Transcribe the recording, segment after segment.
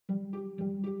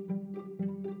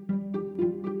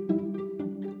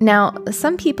Now,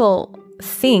 some people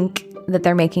think that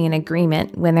they're making an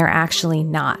agreement when they're actually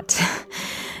not.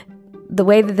 The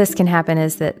way that this can happen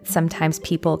is that sometimes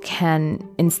people can,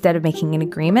 instead of making an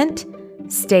agreement,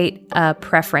 state a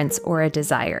preference or a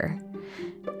desire.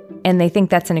 And they think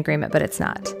that's an agreement, but it's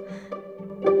not.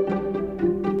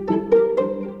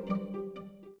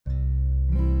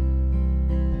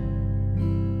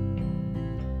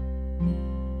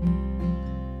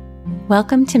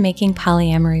 Welcome to Making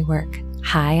Polyamory Work.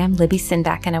 Hi, I'm Libby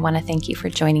Sinback, and I want to thank you for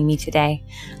joining me today.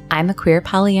 I'm a queer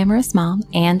polyamorous mom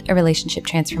and a relationship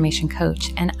transformation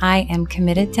coach, and I am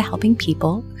committed to helping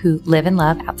people who live and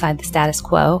love outside the status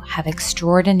quo have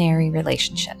extraordinary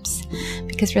relationships,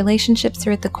 because relationships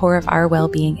are at the core of our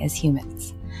well-being as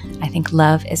humans. I think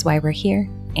love is why we're here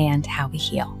and how we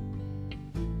heal.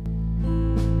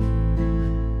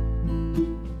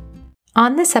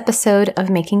 On this episode of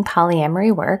Making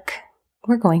Polyamory Work,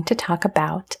 we're going to talk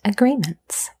about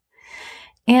agreements.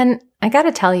 And I got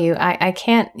to tell you, I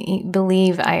can't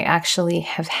believe I actually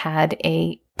have had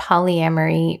a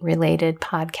polyamory-related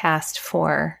podcast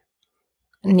for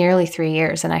nearly 3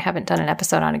 years, and I haven't done an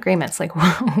episode on agreements. Like,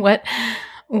 what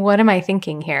am I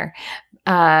thinking here?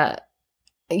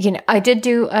 I did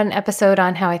do an episode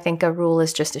on how I think a rule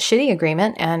is just a shitty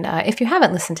agreement. And if you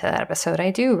haven't listened to that episode,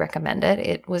 I do recommend it.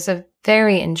 It was a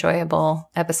very enjoyable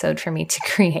episode for me to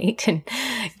create and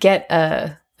get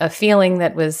a feeling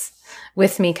that was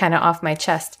with me kind of off my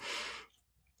chest.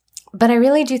 But I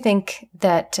really do think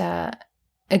that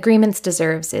agreements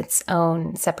deserves its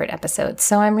own separate episode.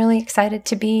 So I'm really excited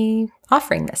to be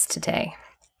offering this today.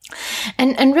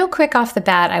 And real quick off the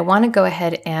bat, I want to go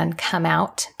ahead and come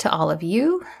out to all of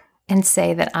you and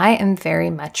say that I am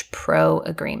very much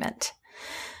pro-agreement.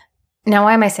 Now,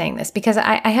 why am I saying this? Because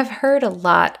I have heard a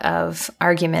lot of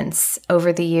arguments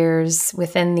over the years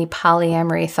within the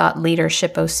polyamory thought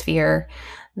leadership-osphere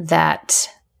that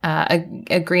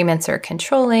agreements are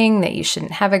controlling, that you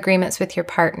shouldn't have agreements with your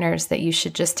partners, that you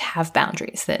should just have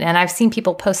boundaries. And I've seen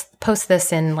people post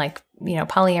this in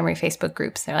polyamory Facebook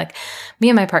groups. They're like, me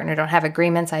and my partner don't have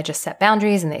agreements. I just set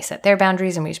boundaries and they set their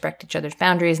boundaries and we respect each other's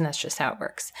boundaries. And that's just how it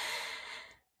works.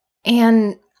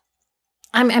 And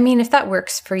I mean, if that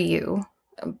works for you,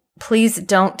 please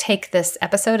don't take this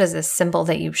episode as a symbol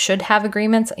that you should have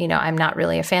agreements. I'm not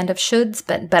really a fan of shoulds,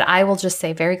 but I will just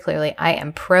say very clearly, I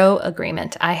am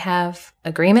pro-agreement. I have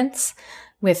agreements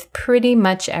with pretty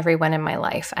much everyone in my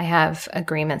life. I have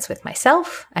agreements with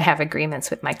myself. I have agreements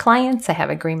with my clients. I have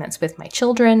agreements with my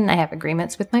children. I have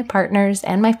agreements with my partners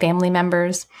and my family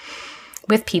members,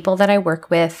 with people that I work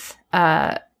with.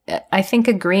 I think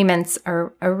agreements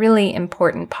are a really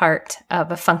important part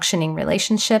of a functioning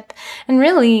relationship and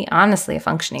really, honestly, a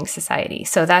functioning society.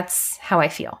 So that's how I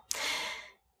feel.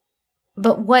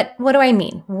 But what do I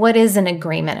mean? What is an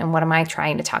agreement and what am I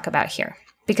trying to talk about here?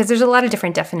 Because there's a lot of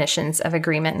different definitions of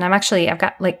agreement. And I've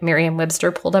got like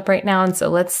Merriam-Webster pulled up right now. And so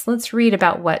let's read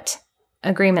about what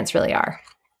agreements really are.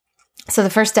 So the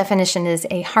first definition is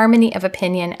a harmony of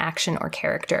opinion, action, or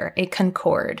character, a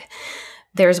concord.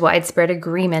 There's widespread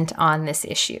agreement on this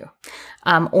issue.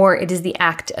 Or it is the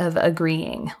act of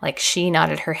agreeing, like she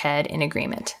nodded her head in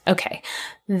agreement. Okay,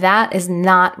 that is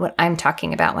not what I'm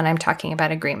talking about when I'm talking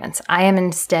about agreements. I am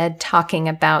instead talking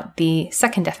about the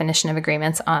second definition of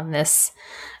agreements on this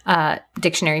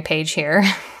dictionary page here,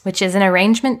 which is an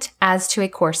arrangement as to a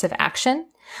course of action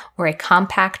or a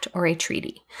compact or a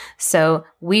treaty. So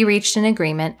we reached an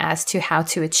agreement as to how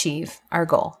to achieve our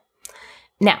goal.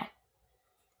 Now,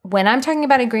 when I'm talking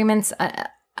about agreements,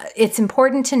 it's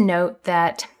important to note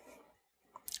that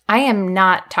I am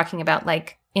not talking about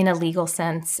like in a legal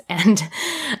sense. And,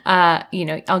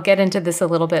 I'll get into this a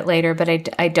little bit later, but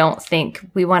I don't think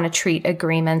we want to treat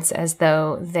agreements as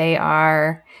though they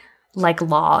are like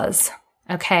laws.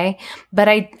 Okay. But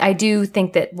I do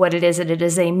think that what it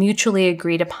is a mutually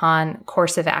agreed upon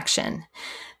course of action.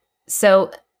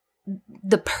 So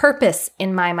the purpose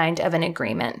in my mind of an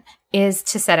agreement is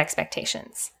to set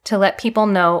expectations, to let people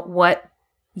know what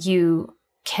you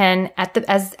can,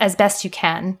 as best you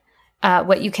can,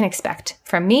 what you can expect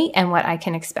from me and what I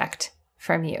can expect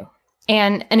from you.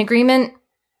 And an agreement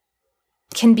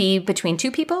can be between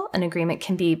two people. An agreement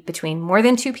can be between more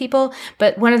than two people.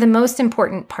 But one of the most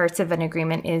important parts of an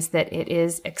agreement is that it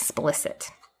is explicit.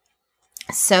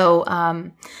 So,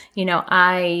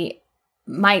 I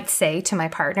might say to my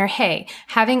partner, hey,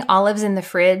 having olives in the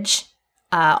fridge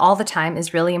all the time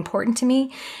is really important to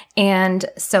me. And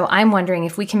so I'm wondering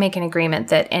if we can make an agreement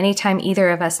that anytime either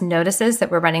of us notices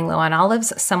that we're running low on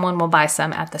olives, someone will buy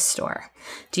some at the store.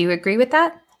 Do you agree with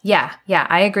that? Yeah,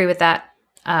 I agree with that.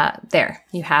 There,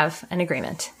 you have an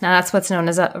agreement. Now that's what's known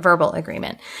as a verbal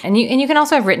agreement. And you can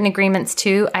also have written agreements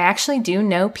too. I actually do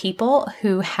know people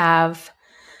who have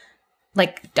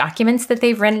like documents that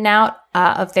they've written out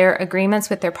of their agreements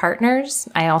with their partners.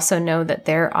 I also know that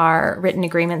there are written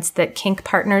agreements that kink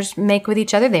partners make with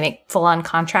each other. They make full-on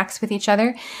contracts with each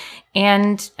other.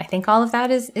 And I think all of that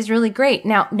is really great.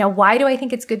 Now, why do I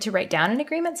think it's good to write down an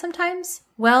agreement sometimes?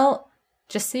 Well,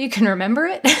 just so you can remember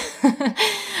it.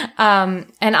 And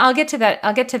I'll get to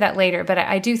that later. But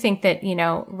I do think that,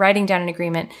 writing down an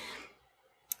agreement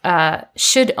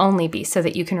should only be so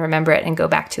that you can remember it and go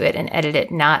back to it and edit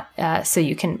it, not so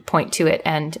you can point to it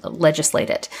and legislate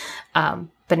it.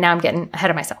 But now I'm getting ahead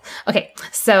of myself. Okay,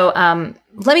 so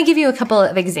let me give you a couple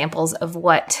of examples of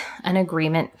what an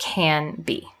agreement can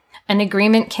be. An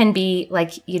agreement can be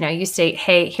like, you state,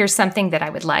 hey, here's something that I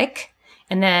would like.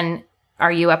 And then,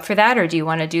 are you up for that? Or do you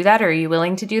want to do that? Or are you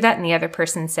willing to do that? And the other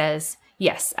person says,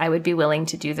 yes, I would be willing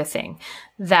to do the thing.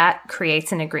 That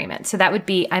creates an agreement. So that would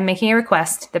be, I'm making a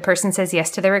request. The person says yes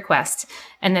to the request.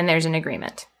 And then there's an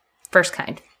agreement. First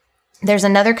kind. There's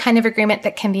another kind of agreement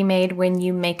that can be made when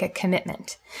you make a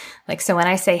commitment. Like, so when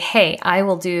I say, hey, I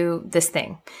will do this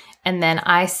thing. And then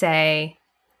I say,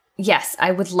 yes,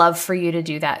 I would love for you to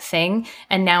do that thing.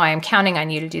 And now I am counting on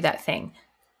you to do that thing.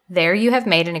 There you have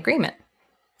made an agreement.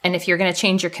 And if you're going to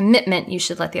change your commitment, you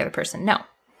should let the other person know.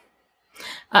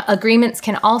 Agreements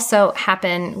can also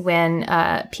happen when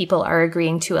people are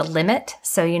agreeing to a limit.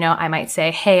 So, I might say,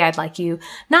 hey, I'd like you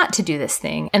not to do this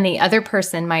thing. And the other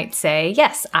person might say,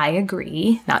 yes, I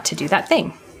agree not to do that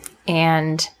thing.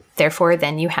 And therefore,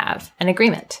 then you have an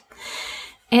agreement.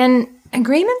 And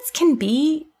agreements can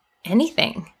be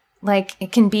anything. Like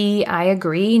it can be, I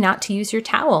agree not to use your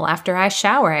towel after I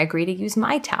shower. I agree to use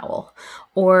my towel.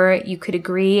 Or you could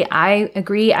agree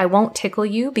I won't tickle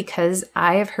you because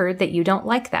I have heard that you don't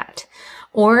like that.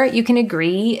 Or you can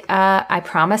agree, I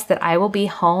promise that I will be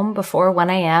home before 1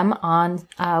 a.m. on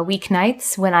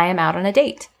weeknights when I am out on a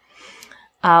date.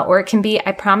 Or it can be,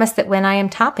 I promise that when I am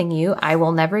topping you, I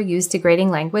will never use degrading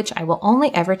language. I will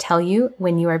only ever tell you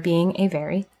when you are being a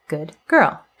very good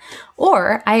girl.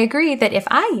 Or I agree that if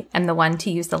I am the one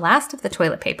to use the last of the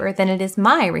toilet paper, then it is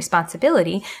my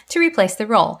responsibility to replace the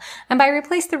roll. And by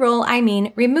replace the roll, I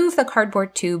mean remove the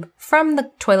cardboard tube from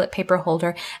the toilet paper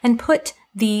holder and put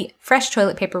the fresh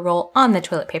toilet paper roll on the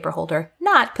toilet paper holder,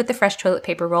 not put the fresh toilet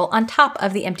paper roll on top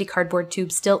of the empty cardboard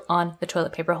tube still on the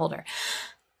toilet paper holder.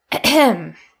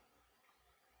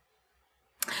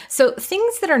 So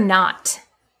things that are not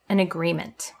an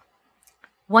agreement.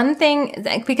 One thing,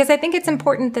 because I think it's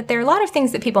important that there are a lot of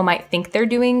things that people might think they're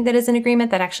doing that is an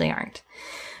agreement that actually aren't.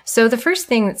 So the first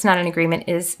thing that's not an agreement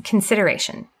is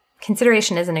consideration.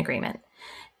 Consideration is an agreement.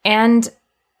 And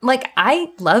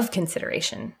I love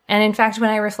consideration. And in fact, when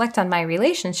I reflect on my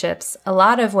relationships, a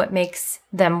lot of what makes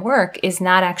them work is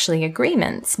not actually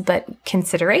agreements, but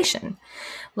consideration.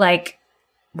 Like,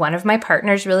 one of my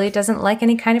partners really doesn't like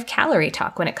any kind of calorie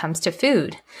talk when it comes to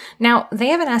food. Now, they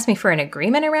haven't asked me for an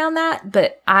agreement around that,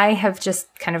 but I have just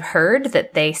kind of heard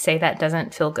that they say that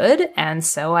doesn't feel good, and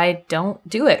so I don't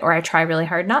do it, or I try really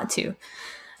hard not to.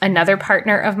 Another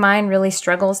partner of mine really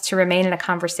struggles to remain in a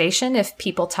conversation if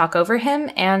people talk over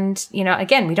him, and,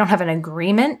 again, we don't have an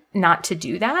agreement not to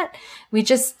do that. We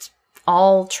just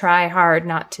all try hard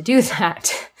not to do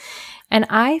that. And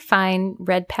I find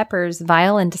red peppers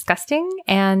vile and disgusting,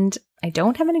 and I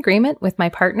don't have an agreement with my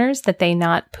partners that they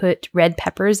not put red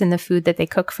peppers in the food that they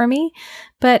cook for me.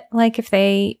 But if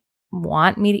they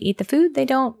want me to eat the food, they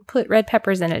don't put red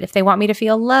peppers in it. If they want me to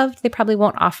feel loved, they probably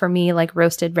won't offer me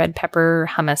roasted red pepper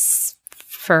hummus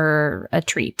for a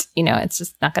treat. It's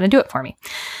just not going to do it for me.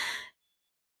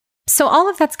 So all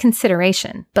of that's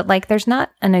consideration, but there's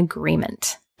not an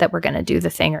agreement that we're going to do the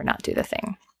thing or not do the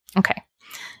thing. Okay.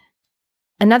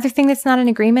 Another thing that's not an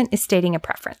agreement is stating a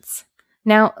preference.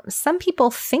 Now, some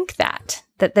people think that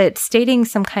stating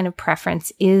some kind of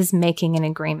preference is making an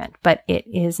agreement, but it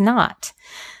is not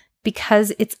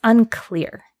because it's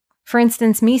unclear. For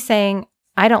instance, me saying,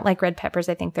 I don't like red peppers,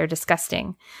 I think they're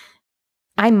disgusting.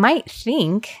 I might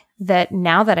think that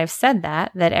now that I've said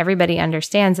that everybody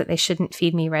understands that they shouldn't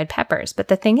feed me red peppers. But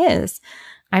the thing is,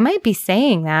 I might be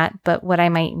saying that, but what I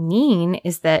might mean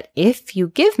is that if you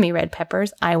give me red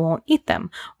peppers, I won't eat them.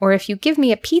 Or if you give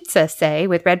me a pizza, say,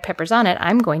 with red peppers on it,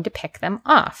 I'm going to pick them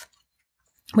off.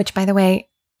 Which, by the way,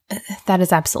 that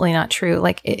is absolutely not true.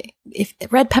 Like if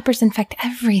red peppers infect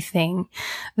everything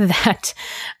that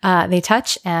they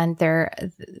touch, and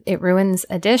it ruins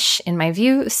a dish in my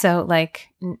view. So like,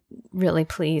 really,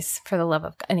 please, for the love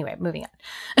of God. Anyway, moving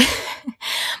on.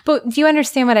 But do you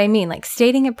understand what I mean? Like,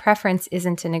 stating a preference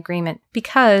isn't an agreement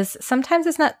because sometimes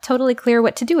it's not totally clear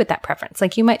what to do with that preference.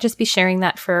 Like, you might just be sharing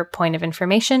that for a point of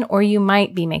information, or you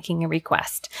might be making a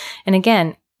request. And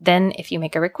again, then if you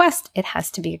make a request, it has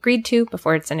to be agreed to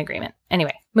before it's an agreement.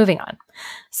 Anyway, moving on.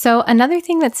 So another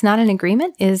thing that's not an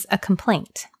agreement is a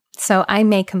complaint. So I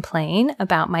may complain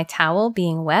about my towel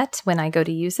being wet when I go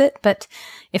to use it, but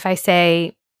if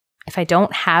I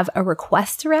don't have a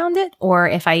request around it, or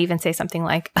if I even say something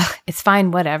like, it's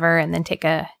fine, whatever, and then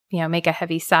make a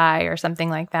heavy sigh or something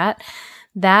like that,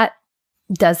 that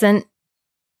doesn't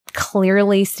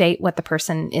clearly state what the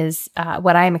person is,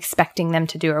 what I am expecting them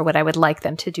to do or what I would like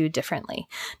them to do differently.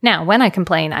 Now, when I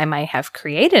complain, I might have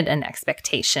created an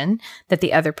expectation that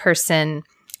the other person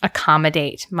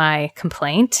accommodate my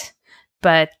complaint,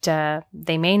 but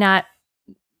they may not.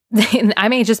 I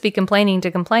may just be complaining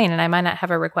to complain, and I might not have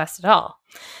a request at all.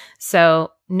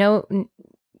 So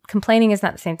complaining is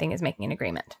not the same thing as making an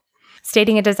agreement.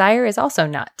 Stating a desire is also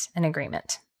not an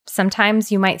agreement.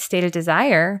 Sometimes you might state a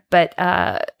desire, but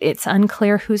it's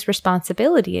unclear whose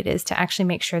responsibility it is to actually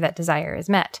make sure that desire is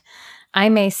met. I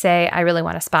may say, I really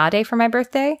want a spa day for my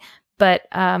birthday, but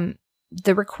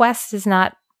the request is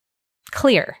not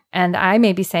clear. And I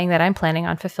may be saying that I'm planning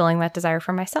on fulfilling that desire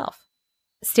for myself.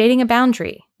 Stating a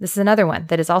boundary. This is another one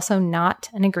that is also not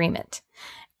an agreement.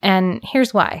 And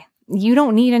here's why. You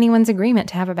don't need anyone's agreement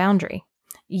to have a boundary.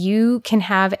 You can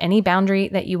have any boundary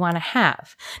that you want to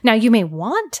have. Now, you may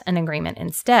want an agreement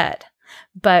instead,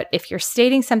 but if you're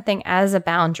stating something as a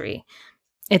boundary,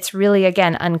 it's really,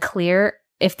 again, unclear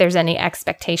if there's any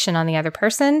expectation on the other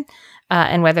person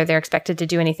and whether they're expected to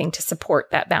do anything to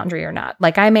support that boundary or not.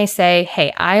 Like, I may say,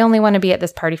 hey, I only want to be at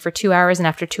this party for 2 hours, and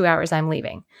after 2 hours, I'm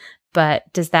leaving.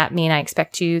 But does that mean I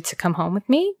expect you to come home with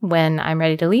me when I'm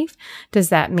ready to leave? Does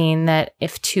that mean that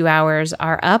if 2 hours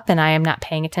are up and I am not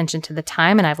paying attention to the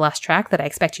time and I've lost track, that I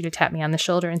expect you to tap me on the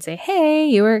shoulder and say, hey,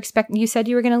 you said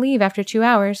you were going to leave after 2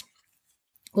 hours?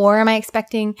 Or am I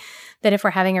expecting that if we're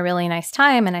having a really nice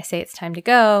time and I say it's time to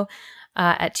go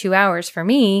at 2 hours for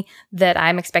me, that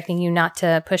I'm expecting you not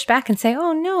to push back and say,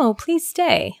 oh no, please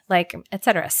stay, like,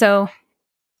 etc. So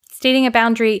stating a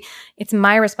boundary, it's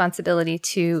my responsibility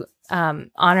to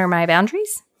honor my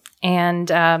boundaries.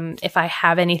 And if I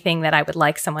have anything that I would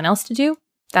like someone else to do,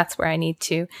 that's where I need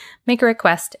to make a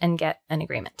request and get an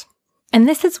agreement. And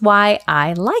this is why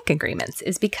I like agreements,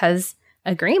 is because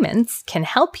agreements can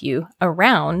help you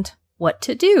around what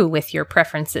to do with your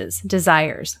preferences,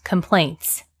 desires,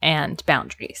 complaints, and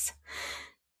boundaries.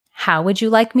 How would you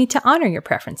like me to honor your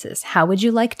preferences? How would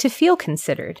you like to feel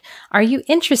considered? Are you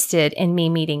interested in me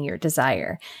meeting your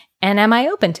desire? And am I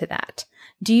open to that?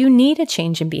 Do you need a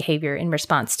change in behavior in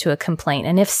response to a complaint?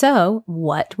 And if so,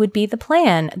 what would be the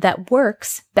plan that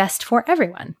works best for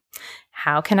everyone?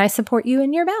 How can I support you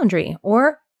in your boundary?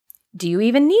 Or do you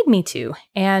even need me to?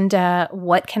 And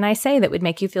what can I say that would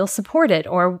make you feel supported?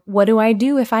 Or what do I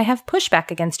do if I have pushback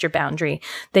against your boundary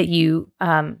that you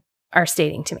are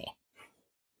stating to me?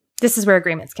 This is where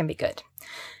agreements can be good.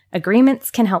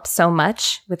 Agreements can help so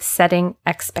much with setting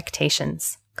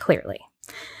expectations clearly.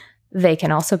 They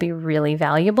can also be really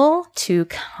valuable to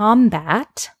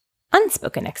combat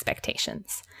unspoken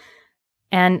expectations.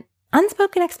 And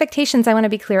unspoken expectations, I want to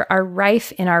be clear, are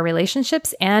rife in our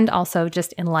relationships and also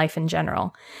just in life in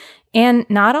general. And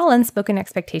not all unspoken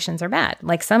expectations are bad.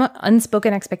 Like, some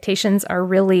unspoken expectations are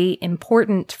really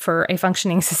important for a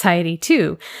functioning society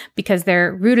too, because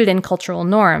they're rooted in cultural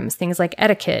norms, things like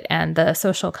etiquette and the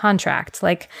social contract.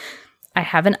 Like, I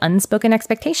have an unspoken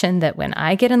expectation that when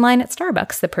I get in line at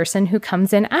Starbucks, the person who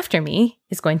comes in after me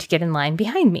is going to get in line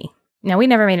behind me. Now, we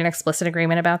never made an explicit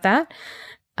agreement about that,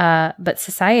 but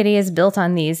society is built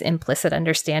on these implicit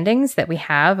understandings that we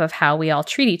have of how we all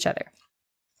treat each other.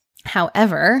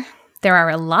 However, there are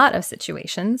a lot of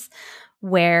situations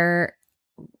where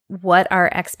what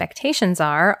our expectations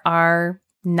are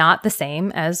not the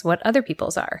same as what other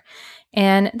people's are.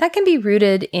 And that can be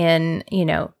rooted in,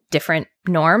 different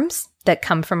norms that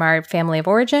come from our family of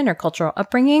origin or cultural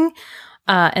upbringing,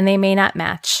 and they may not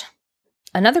match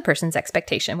another person's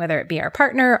expectation, whether it be our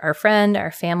partner, our friend,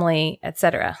 our family,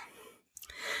 etc.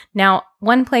 Now,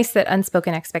 one place that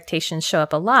unspoken expectations show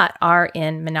up a lot are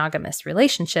in monogamous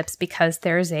relationships, because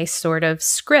there's a sort of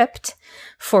script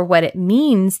for what it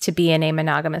means to be in a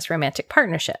monogamous romantic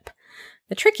partnership.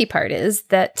 The tricky part is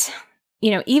that,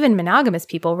 even monogamous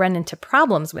people run into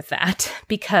problems with that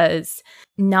because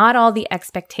not all the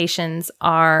expectations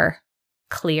are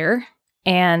clear,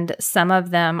 and some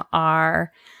of them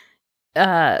are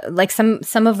like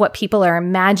some of what people are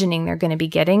imagining they're going to be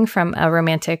getting from a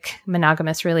romantic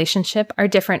monogamous relationship are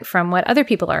different from what other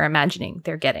people are imagining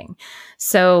they're getting.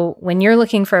 So when you're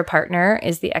looking for a partner,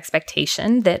 is the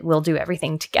expectation that we'll do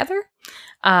everything together?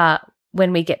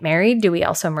 When we get married, do we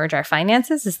also merge our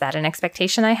finances? Is that an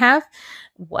expectation I have?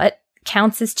 What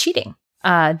counts as cheating?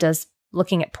 Does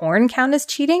looking at porn count as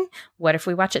cheating? What if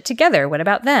we watch it together? What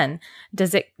about then?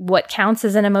 What counts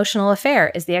as an emotional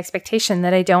affair? Is the expectation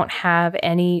that I don't have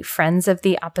any friends of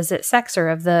the opposite sex or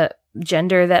of the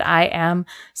gender that I am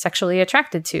sexually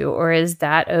attracted to? Or is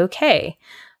that okay?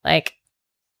 Like,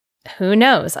 who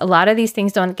knows? A lot of these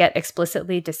things don't get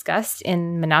explicitly discussed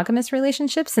in monogamous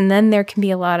relationships, and then there can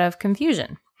be a lot of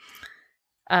confusion.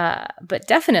 But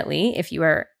definitely, if you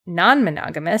are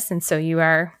non-monogamous, and so you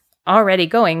are already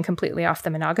going completely off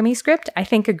the monogamy script, I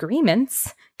think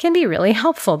agreements can be really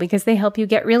helpful because they help you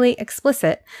get really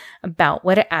explicit about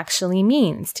what it actually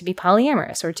means to be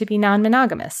polyamorous or to be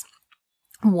non-monogamous,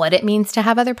 what it means to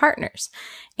have other partners,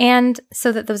 and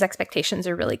so that those expectations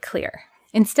are really clear.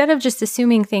 Instead of just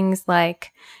assuming things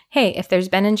like, hey, if there's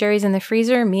Ben & Jerry's in the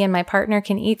freezer, me and my partner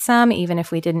can eat some, even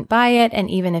if we didn't buy it, and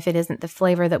even if it isn't the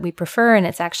flavor that we prefer, and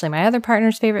it's actually my other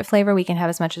partner's favorite flavor, we can have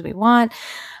as much as we want.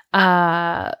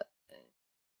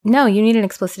 No, you need an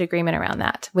explicit agreement around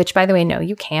that, which, by the way, no,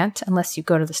 you can't unless you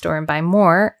go to the store and buy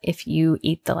more if you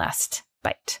eat the last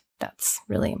bite. That's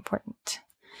really important.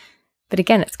 But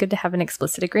again, it's good to have an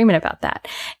explicit agreement about that.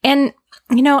 And,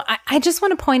 I just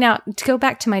want to point out, to go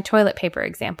back to my toilet paper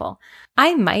example,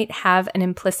 I might have an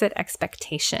implicit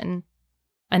expectation,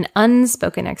 an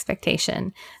unspoken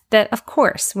expectation that, of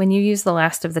course, when you use the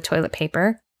last of the toilet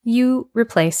paper, you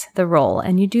replace the roll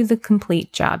and you do the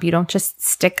complete job. You don't just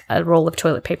stick a roll of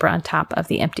toilet paper on top of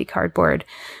the empty cardboard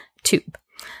tube.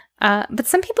 But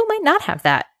some people might not have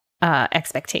that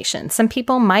expectation. Some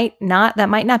people that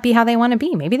might not be how they want to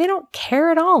be. Maybe they don't care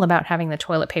at all about having the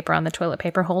toilet paper on the toilet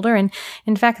paper holder. And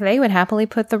in fact, they would happily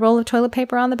put the roll of toilet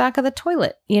paper on the back of the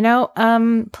toilet.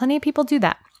 Plenty of people do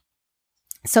that.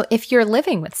 So if you're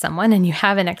living with someone and you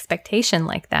have an expectation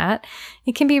like that,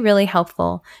 it can be really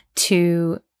helpful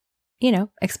to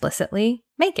explicitly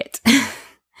make it.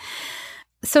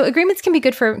 So agreements can be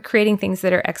good for creating things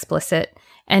that are explicit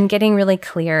and getting really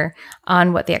clear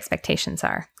on what the expectations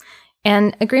are.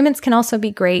 And agreements can also be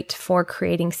great for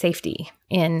creating safety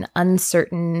in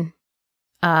uncertain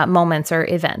moments or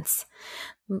events.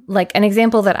 Like an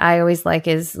example that I always like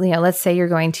is, let's say you're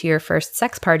going to your first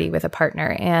sex party with a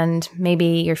partner and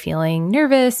maybe you're feeling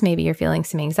nervous, maybe you're feeling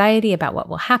some anxiety about what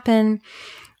will happen.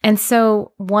 And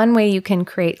so one way you can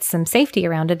create some safety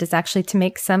around it is actually to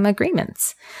make some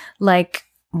agreements. Like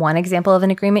one example of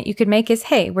an agreement you could make is,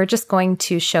 hey, we're just going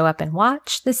to show up and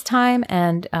watch this time,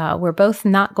 and we're both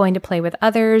not going to play with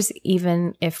others,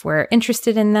 even if we're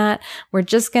interested in that. We're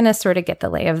just going to sort of get the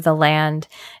lay of the land,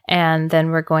 and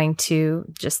then we're going to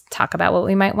just talk about what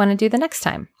we might want to do the next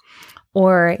time.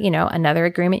 Or, another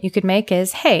agreement you could make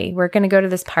is, hey, we're going to go to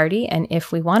this party, and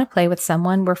if we want to play with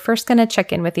someone, we're first going to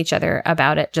check in with each other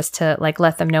about it just to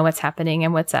let them know what's happening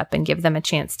and what's up and give them a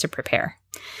chance to prepare.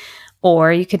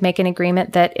 Or you could make an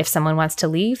agreement that if someone wants to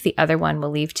leave, the other one will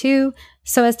leave too,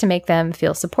 so as to make them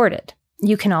feel supported.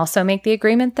 You can also make the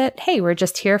agreement that, hey, we're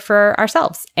just here for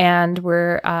ourselves and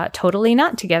we're totally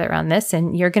not together on this,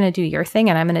 and you're going to do your thing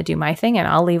and I'm going to do my thing, and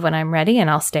I'll leave when I'm ready and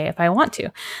I'll stay if I want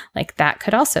to. That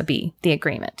could also be the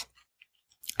agreement.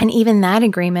 And even that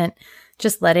agreement,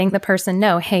 just letting the person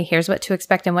know, hey, here's what to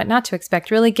expect and what not to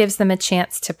expect, really gives them a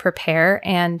chance to prepare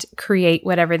and create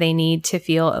whatever they need to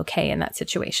feel okay in that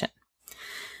situation.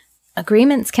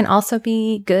 Agreements can also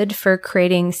be good for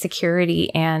creating security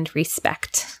and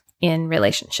respect in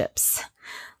relationships.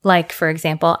 Like, for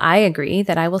example, I agree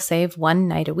that I will save one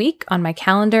night a week on my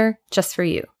calendar just for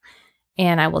you,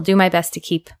 and I will do my best to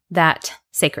keep that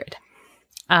sacred.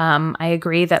 I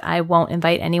agree that I won't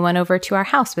invite anyone over to our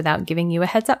house without giving you a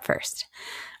heads up first.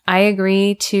 I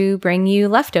agree to bring you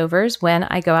leftovers when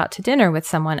I go out to dinner with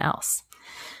someone else.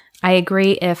 I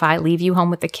agree if I leave you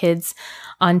home with the kids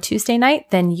on Tuesday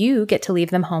night, then you get to leave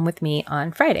them home with me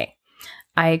on Friday.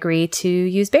 I agree to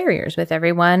use barriers with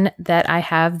everyone that I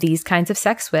have these kinds of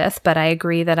sex with, but I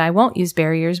agree that I won't use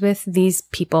barriers with these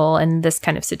people in this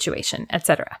kind of situation,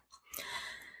 etc.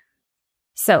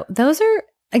 So those are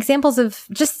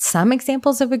some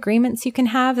examples of agreements you can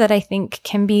have that I think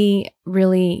can be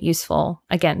really useful,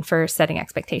 again, for setting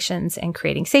expectations and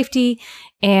creating safety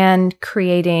and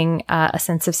creating a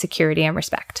sense of security and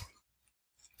respect.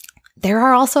 there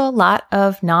are also a lot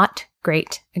of not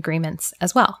great agreements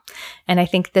as well. And I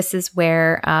think this is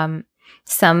where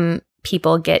some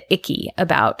people get icky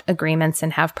about agreements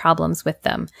and have problems with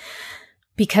them.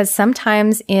 Because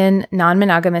sometimes in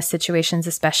non-monogamous situations,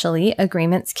 especially,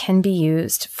 agreements can be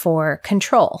used for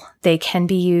control. They can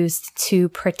be used to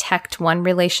protect one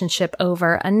relationship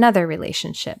over another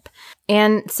relationship.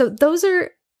 And so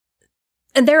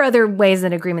there are other ways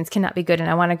that agreements cannot be good, and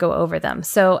I want to go over them.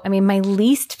 So, my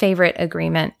least favorite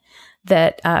agreement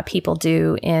that people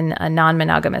do in a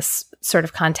non-monogamous sort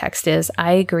of context is,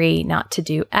 I agree not to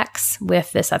do X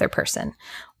with this other person,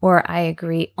 or I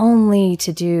agree only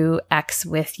to do X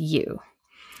with you.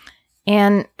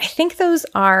 And I think those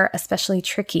are especially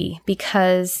tricky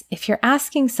because if you're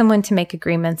asking someone to make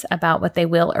agreements about what they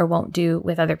will or won't do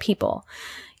with other people,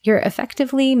 you're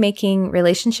effectively making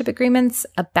relationship agreements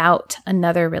about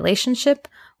another relationship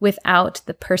without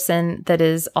the person that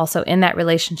is also in that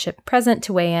relationship present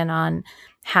to weigh in on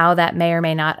how that may or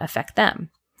may not affect them.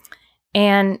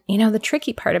 And, the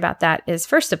tricky part about that is,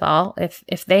 first of all,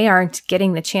 if they aren't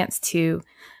getting the chance to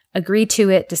agree to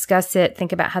it, discuss it,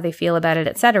 think about how they feel about it,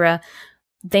 etc.,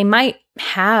 they might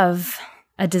have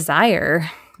a desire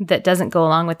that doesn't go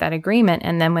along with that agreement.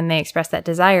 And then when they express that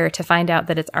desire, to find out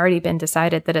that it's already been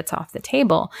decided that it's off the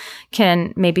table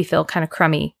can maybe feel kind of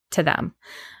crummy to them.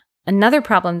 Another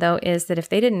problem, though, is that if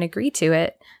they didn't agree to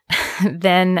it,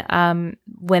 then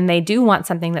when they do want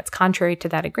something that's contrary to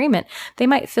that agreement, they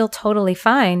might feel totally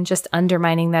fine just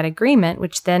undermining that agreement,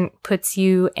 which then puts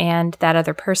you and that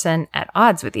other person at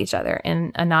odds with each other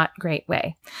in a not great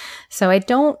way. So I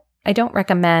don't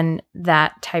recommend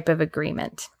that type of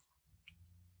agreement.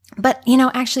 But,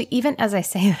 actually, even as I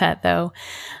say that, though,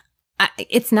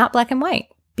 it's not black and white.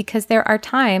 Because there are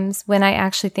times when I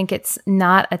actually think it's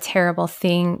not a terrible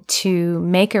thing to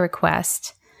make a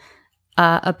request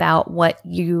about what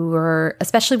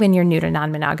especially when you're new to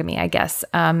non-monogamy, I guess,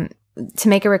 to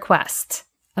make a request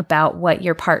about what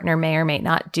your partner may or may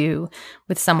not do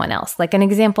with someone else. Like an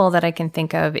example that I can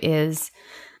think of is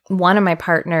one of my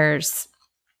partners.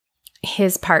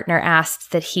 His partner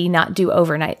asked that he not do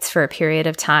overnights for a period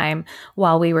of time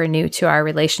while we were new to our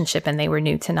relationship and they were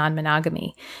new to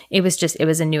non-monogamy. It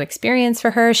was a new experience for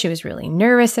her. She was really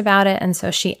nervous about it. And so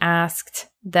she asked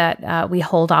that we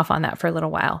hold off on that for a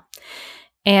little while.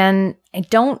 And I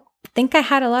don't think I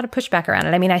had a lot of pushback around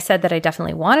it. I said that I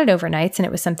definitely wanted overnights and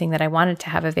it was something that I wanted to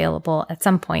have available at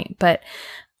some point. But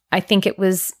I think it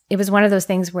was one of those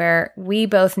things where we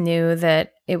both knew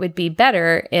that it would be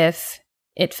better if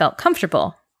it felt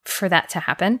comfortable for that to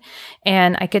happen.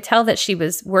 And I could tell that she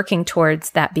was working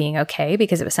towards that being okay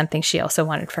because it was something she also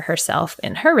wanted for herself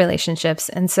in her relationships.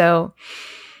 And so,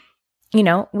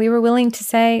 we were willing to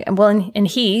say, and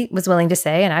he was willing to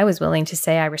say, and I was willing to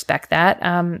say, I respect that,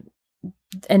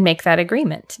 and make that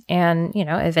agreement. And,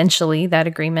 eventually that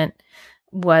agreement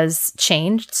was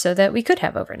changed so that we could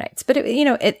have overnights. But,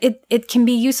 it can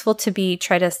be useful to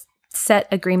try to set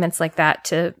agreements like that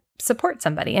to support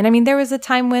somebody. And there was a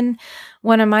time when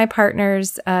one of my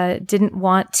partners didn't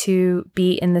want to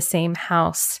be in the same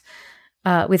house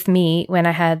with me when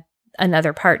I had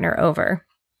another partner over.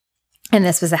 And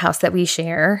this was a house that we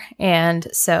share. And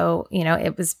so,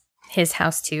 it was his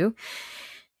house too.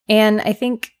 And I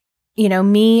think,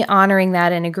 me honoring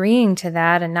that and agreeing to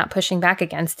that and not pushing back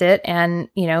against it and,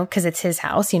 because it's his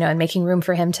house, and making room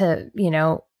for him to,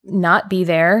 not be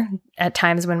there at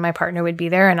times when my partner would be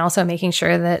there, and also making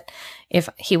sure that if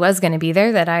he was going to be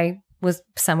there, that I was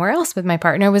somewhere else with my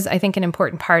partner was, I think, an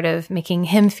important part of making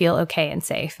him feel okay and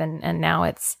safe. And now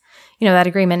it's, that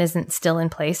agreement isn't still in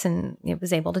place and it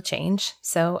was able to change.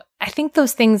 So I think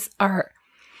those things are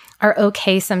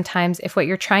okay sometimes if what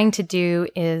you're trying to do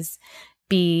is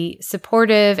be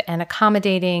supportive and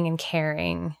accommodating and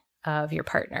caring of your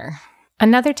partner.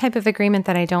 Another type of agreement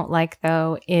that I don't like,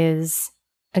 though, is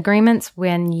agreements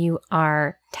when you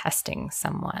are testing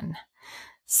someone.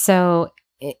 So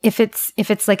if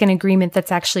it's like an agreement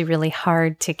that's actually really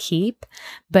hard to keep,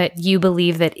 but you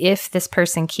believe that if this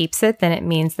person keeps it, then it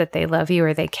means that they love you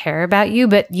or they care about you,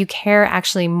 but you care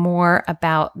actually more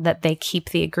about that they keep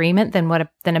the agreement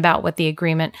than about what the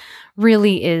agreement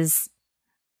really is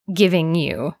giving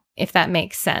you, if that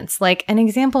makes sense. Like an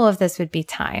example of this would be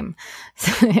time.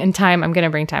 And time, I'm going to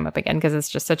bring time up again because it's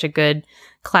just such a good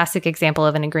classic example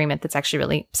of an agreement that's actually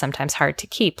really sometimes hard to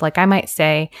keep. Like I might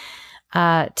say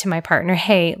to my partner,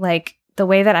 hey, like the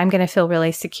way that I'm going to feel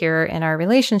really secure in our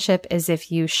relationship is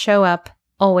if you show up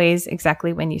always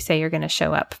exactly when you say you're going to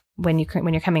show up when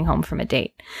you're coming home from a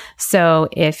date. So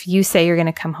if you say you're going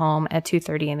to come home at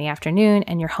 2:30 in the afternoon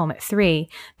and you're home at 3,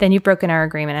 then you've broken our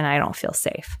agreement and I don't feel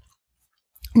safe.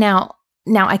 Now,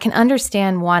 Now, I can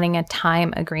understand wanting a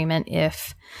time agreement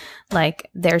if like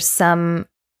there's some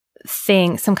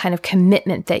kind of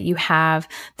commitment that you have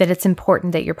that it's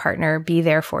important that your partner be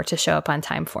there for, to show up on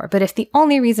time for. But if the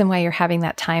only reason why you're having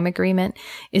that time agreement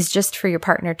is just for your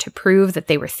partner to prove that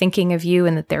they were thinking of you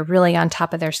and that they're really on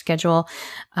top of their schedule,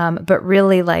 but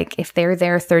really like if they're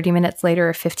there 30 minutes later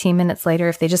or 15 minutes later,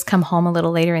 if they just come home a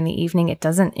little later in the evening, it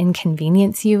doesn't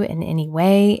inconvenience you in any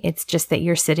way. It's just that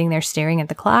you're sitting there staring at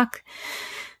the clock.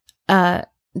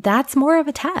 That's more of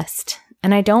a test.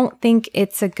 And I don't think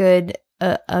it's a good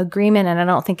agreement, and I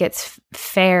don't think it's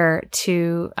fair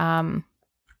to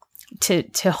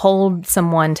hold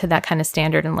someone to that kind of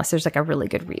standard unless there's like a really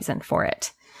good reason for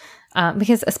it.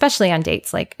 Because especially on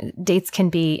dates, like dates can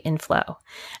be in flow,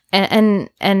 and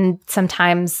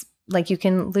sometimes like you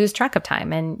can lose track of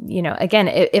time. And again,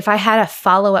 if I had a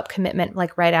follow-up commitment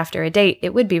like right after a date,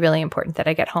 it would be really important that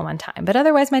I get home on time. But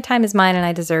otherwise, my time is mine, and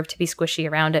I deserve to be squishy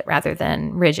around it rather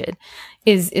than rigid.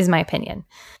 Is my opinion.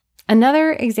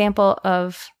 Another example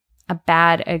of a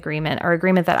bad agreement, or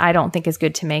agreement that I don't think is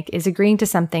good to make, is agreeing to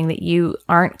something that you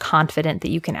aren't confident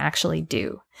that you can actually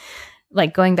do.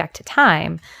 Like going back to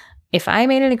time, if I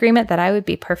made an agreement that I would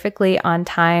be perfectly on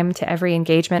time to every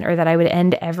engagement, or that I would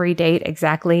end every date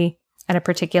exactly at a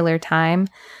particular time,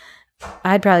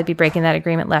 I'd probably be breaking that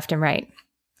agreement left and right.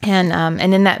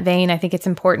 And in that vein, I think it's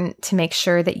important to make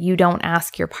sure that you don't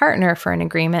ask your partner for an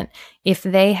agreement if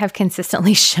they have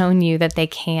consistently shown you that they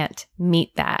can't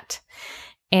meet that.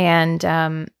 And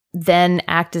then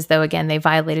act as though, again, they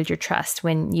violated your trust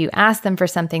when you asked them for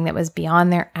something that was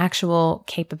beyond their actual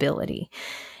capability.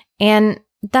 And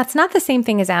that's not the same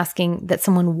thing as asking that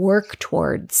someone work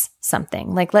towards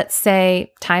something. Like, let's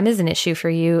say time is an issue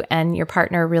for you and your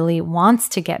partner really wants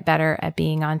to get better at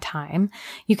being on time.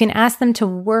 You can ask them to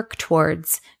work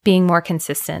towards being more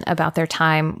consistent about their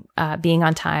time, being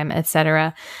on time,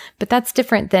 etc. But that's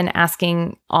different than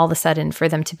asking all of a sudden for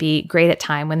them to be great at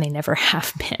time when they never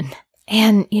have been.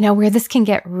 And, where this can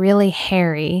get really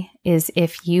hairy is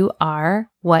if you are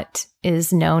what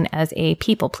is known as a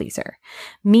people pleaser,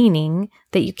 meaning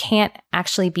that you can't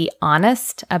actually be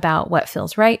honest about what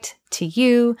feels right to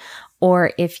you,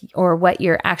 or what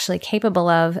you're actually capable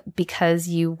of, because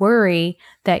you worry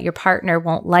that your partner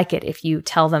won't like it if you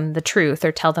tell them the truth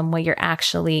or tell them what you're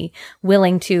actually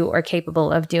willing to or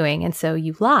capable of doing. And so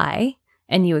you lie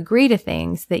and you agree to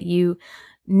things that you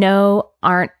know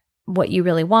aren't what you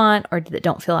really want, or that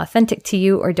don't feel authentic to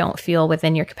you, or don't feel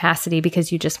within your capacity,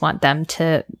 because you just want them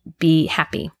to be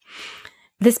happy.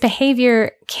 This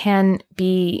behavior can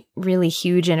be really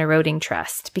huge in eroding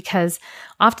trust, because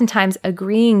oftentimes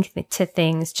agreeing to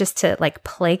things just to like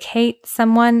placate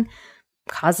someone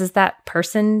causes that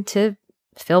person to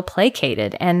feel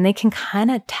placated, and they can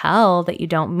kind of tell that you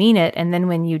don't mean it. And then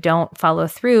when you don't follow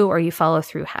through, or you follow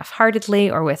through half-heartedly,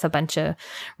 or with a bunch of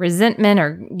resentment,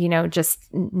 or, just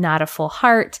not a full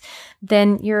heart,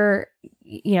 then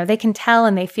they can tell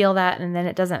and they feel that, and then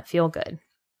it doesn't feel good.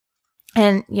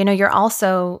 And, you're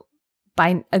also,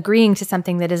 by agreeing to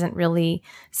something that isn't really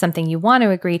something you want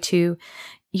to agree to,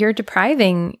 you're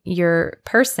depriving your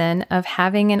person of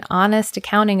having an honest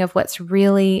accounting of what's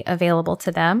really available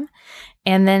to them,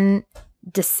 and then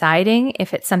deciding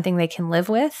if it's something they can live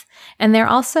with. And they're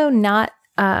also not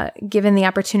given the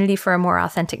opportunity for a more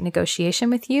authentic negotiation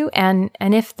with you. And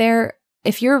if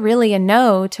you're really a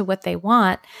no to what they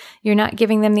want, you're not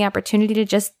giving them the opportunity to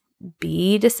just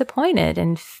be disappointed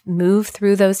and move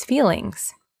through those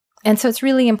feelings. And so it's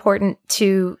really important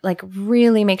to like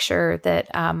really make sure that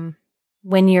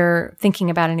when you're thinking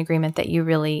about an agreement, that you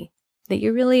really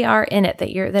are in it,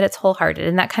 that it's wholehearted.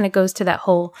 And that kind of goes to that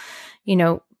whole,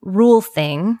 rule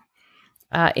thing.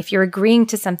 If you're agreeing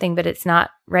to something, but it's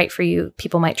not right for you,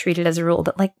 people might treat it as a rule,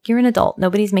 but like, you're an adult.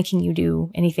 Nobody's making you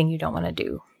do anything you don't want to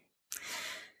do.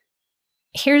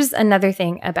 Here's another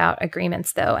thing about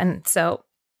agreements though. And so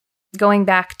going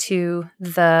back to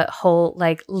the whole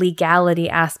like legality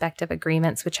aspect of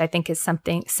agreements, which I think is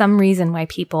some reason why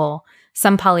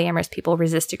some polyamorous people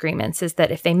resist agreements, is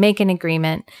that if they make an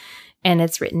agreement and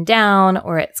it's written down,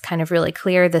 or it's kind of really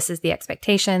clear, this is the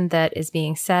expectation that is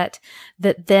being set,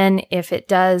 that then if it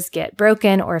does get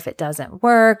broken, or if it doesn't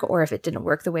work, or if it didn't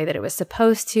work the way that it was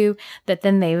supposed to, that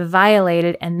then they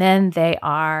violated, and then they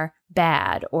are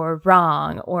bad or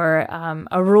wrong, or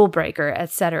a rule breaker,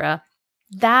 etc.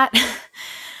 That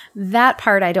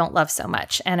part I don't love so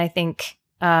much. And I think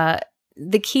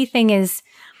the key thing is,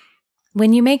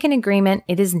 when you make an agreement,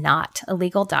 it is not a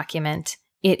legal document.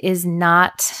 It is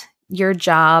not your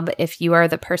job, if you are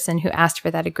the person who asked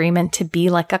for that agreement, to be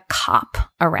like a cop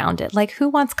around it. Like, who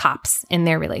wants cops in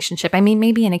their relationship? I mean,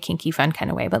 maybe in a kinky, fun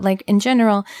kind of way, but like in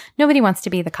general, nobody wants to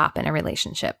be the cop in a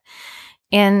relationship.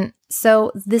 And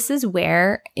so this is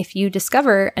where, if you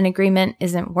discover an agreement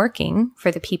isn't working for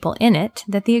the people in it,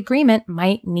 that the agreement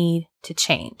might need to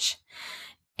change.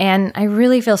 And I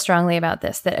really feel strongly about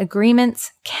this, that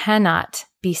agreements cannot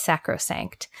be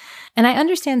sacrosanct. And I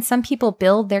understand some people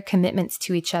build their commitments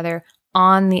to each other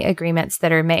on the agreements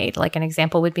that are made. Like an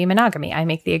example would be monogamy. I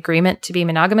make the agreement to be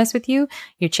monogamous with you.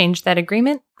 You change that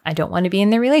agreement. I don't want to be in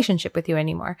the relationship with you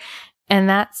anymore. And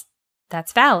that's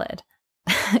valid.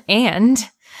 And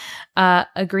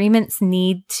agreements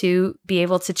need to be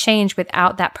able to change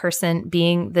without that person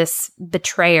being this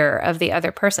betrayer of the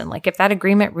other person. Like if that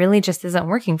agreement really just isn't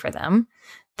working for them,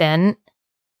 then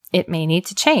it may need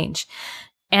to change.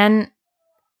 And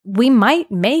we might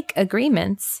make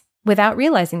agreements without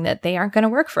realizing that they aren't going to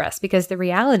work for us, because the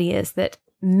reality is that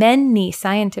many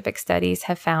scientific studies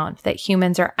have found that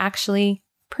humans are actually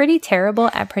pretty terrible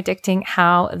at predicting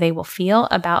how they will feel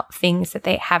about things that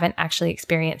they haven't actually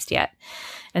experienced yet.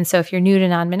 And so if you're new to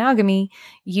non-monogamy,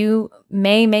 you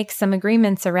may make some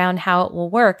agreements around how it will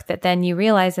work that then you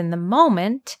realize in the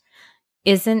moment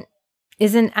isn't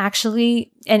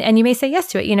actually, and you may say yes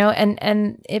to it,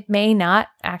 and it may not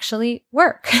actually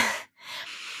work.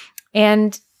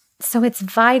 And so it's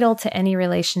vital to any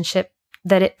relationship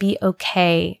that it be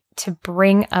okay to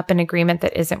bring up an agreement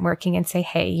that isn't working and say,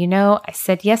 hey, I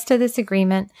said yes to this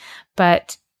agreement,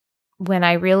 but when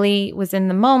I really was in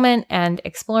the moment and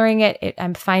exploring it,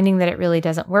 I'm finding that it really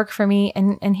doesn't work for me.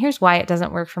 And here's why it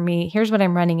doesn't work for me. Here's what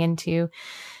I'm running into.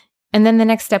 And then the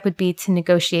next step would be to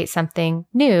negotiate something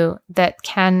new that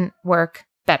can work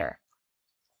better.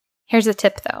 Here's a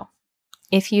tip though.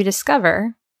 If you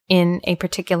discover in a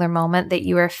particular moment that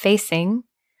you are facing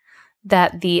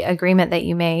that the agreement that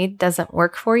you made doesn't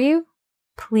work for you,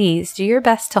 please do your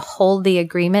best to hold the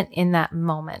agreement in that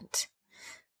moment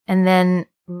and then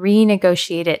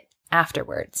renegotiate it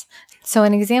afterwards. So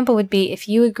an example would be if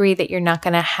you agree that you're not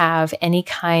going to have any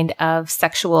kind of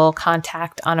sexual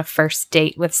contact on a first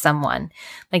date with someone,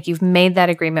 like you've made that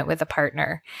agreement with a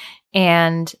partner,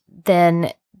 and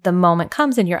then the moment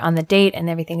comes and you're on the date and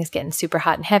everything is getting super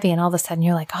hot and heavy, and all of a sudden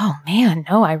you're like, oh man,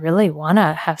 no, I really want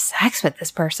to have sex with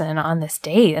this person on this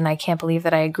date, and I can't believe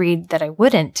that I agreed that I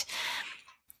wouldn't.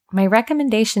 My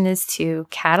recommendation is to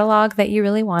catalog that you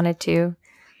really wanted to.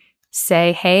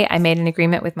 Say, hey, I made an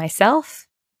agreement with myself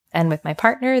and with my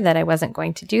partner that I wasn't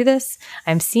going to do this.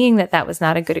 I'm seeing that that was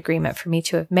not a good agreement for me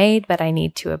to have made, but I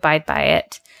need to abide by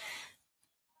it.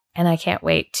 And I can't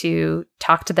wait to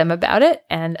talk to them about it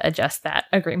and adjust that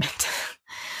agreement.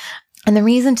 And the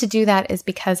reason to do that is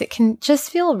because it can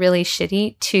just feel really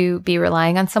shitty to be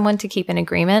relying on someone to keep an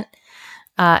agreement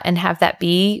and have that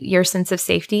be your sense of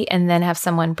safety, and then have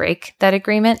someone break that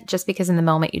agreement just because in the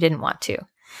moment you didn't want to.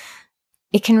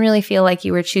 It can really feel like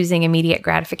you were choosing immediate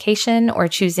gratification or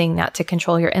choosing not to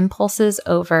control your impulses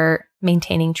over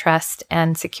maintaining trust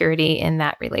and security in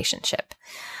that relationship.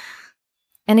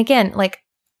 And again, like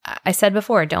I said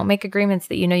before, don't make agreements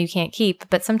that you can't keep,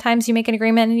 but sometimes you make an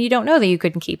agreement and you don't know that you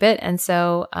couldn't keep it. And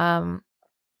so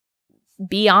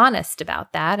be honest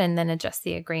about that and then adjust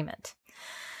the agreement.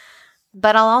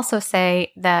 But I'll also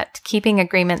say that keeping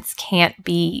agreements can't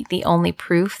be the only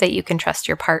proof that you can trust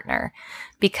your partner,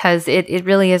 because it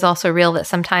really is also real that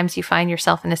sometimes you find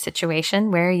yourself in a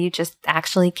situation where you just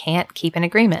actually can't keep an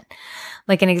agreement.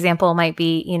 Like an example might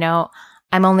be,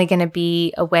 I'm only going to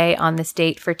be away on this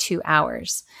date for 2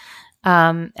 hours,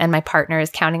 and my partner is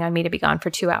counting on me to be gone for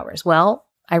 2 hours. Well,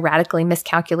 I radically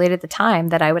miscalculated the time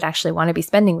that I would actually want to be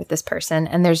spending with this person.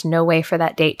 And there's no way for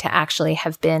that date to actually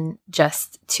have been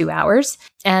just 2 hours.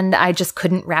 And I just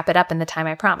couldn't wrap it up in the time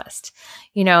I promised.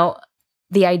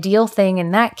 The ideal thing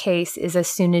in that case is as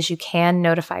soon as you can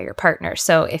notify your partner.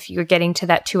 So if you're getting to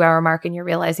that 2 hour mark and you're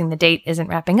realizing the date isn't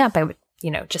wrapping up, I would,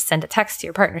 just send a text to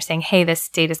your partner saying, hey, this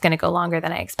date is going to go longer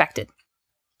than I expected.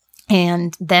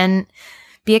 And then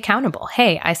be accountable.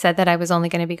 Hey, I said that I was only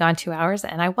going to be gone 2 hours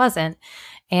and I wasn't.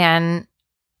 And,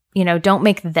 don't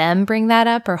make them bring that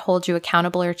up or hold you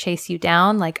accountable or chase you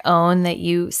down. Like own that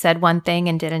you said one thing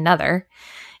and did another,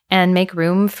 and make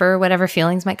room for whatever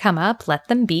feelings might come up. Let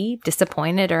them be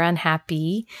disappointed or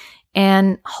unhappy,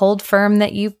 and hold firm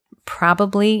that you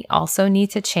probably also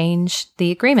need to change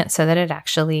the agreement so that it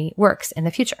actually works in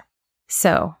the future.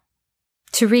 So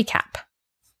to recap,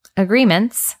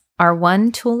 agreements are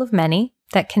one tool of many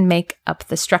that can make up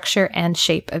the structure and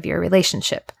shape of your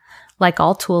relationship. Like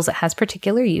all tools, it has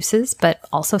particular uses, but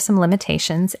also some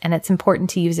limitations, and it's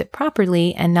important to use it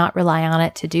properly and not rely on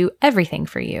it to do everything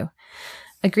for you.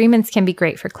 Agreements can be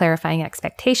great for clarifying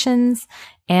expectations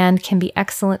and can be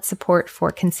excellent support for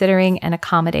considering and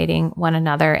accommodating one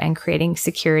another and creating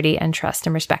security and trust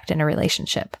and respect in a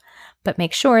relationship. But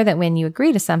make sure that when you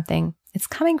agree to something, it's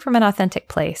coming from an authentic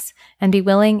place, and be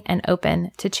willing and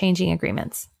open to changing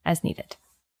agreements as needed.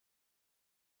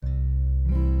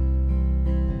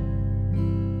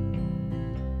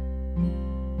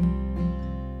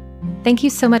 Thank you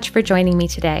so much for joining me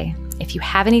today. If you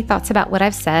have any thoughts about what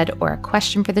I've said or a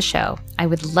question for the show, I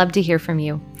would love to hear from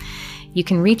you. You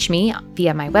can reach me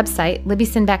via my website,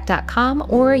 libbysinback.com,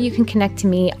 or you can connect to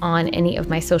me on any of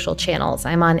my social channels.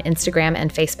 I'm on Instagram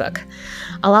and Facebook.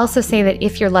 I'll also say that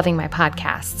if you're loving my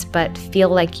podcasts, but feel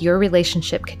like your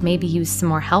relationship could maybe use some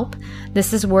more help,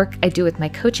 this is work I do with my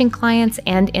coaching clients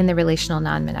and in the Relational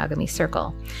Non-Monogamy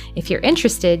Circle. If you're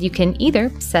interested, you can either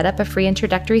set up a free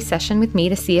introductory session with me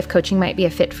to see if coaching might be a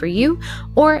fit for you,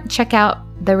 or check out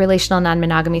the Relational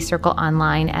Non-Monogamy Circle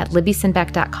online at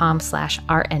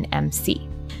libbysinback.com/RNMC.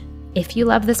 If you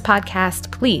love this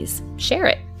podcast, please share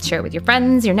it. Share it with your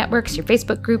friends, your networks, your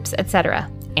Facebook groups, etc.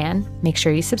 And make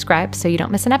sure you subscribe so you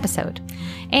don't miss an episode.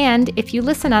 And if you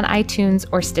listen on iTunes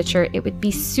or Stitcher, it would be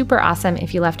super awesome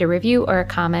if you left a review or a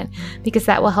comment, because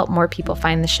that will help more people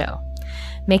find the show.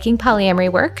 Making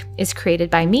Polyamory Work is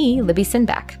created by me, Libby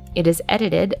Sinback. It is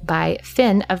edited by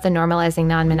Finn of the Normalizing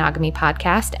Non-Monogamy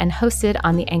podcast and hosted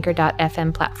on the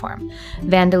Anchor.fm platform.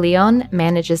 Van de Leon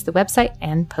manages the website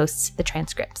and posts the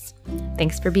transcripts.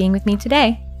 Thanks for being with me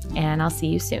today, and I'll see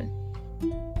you soon.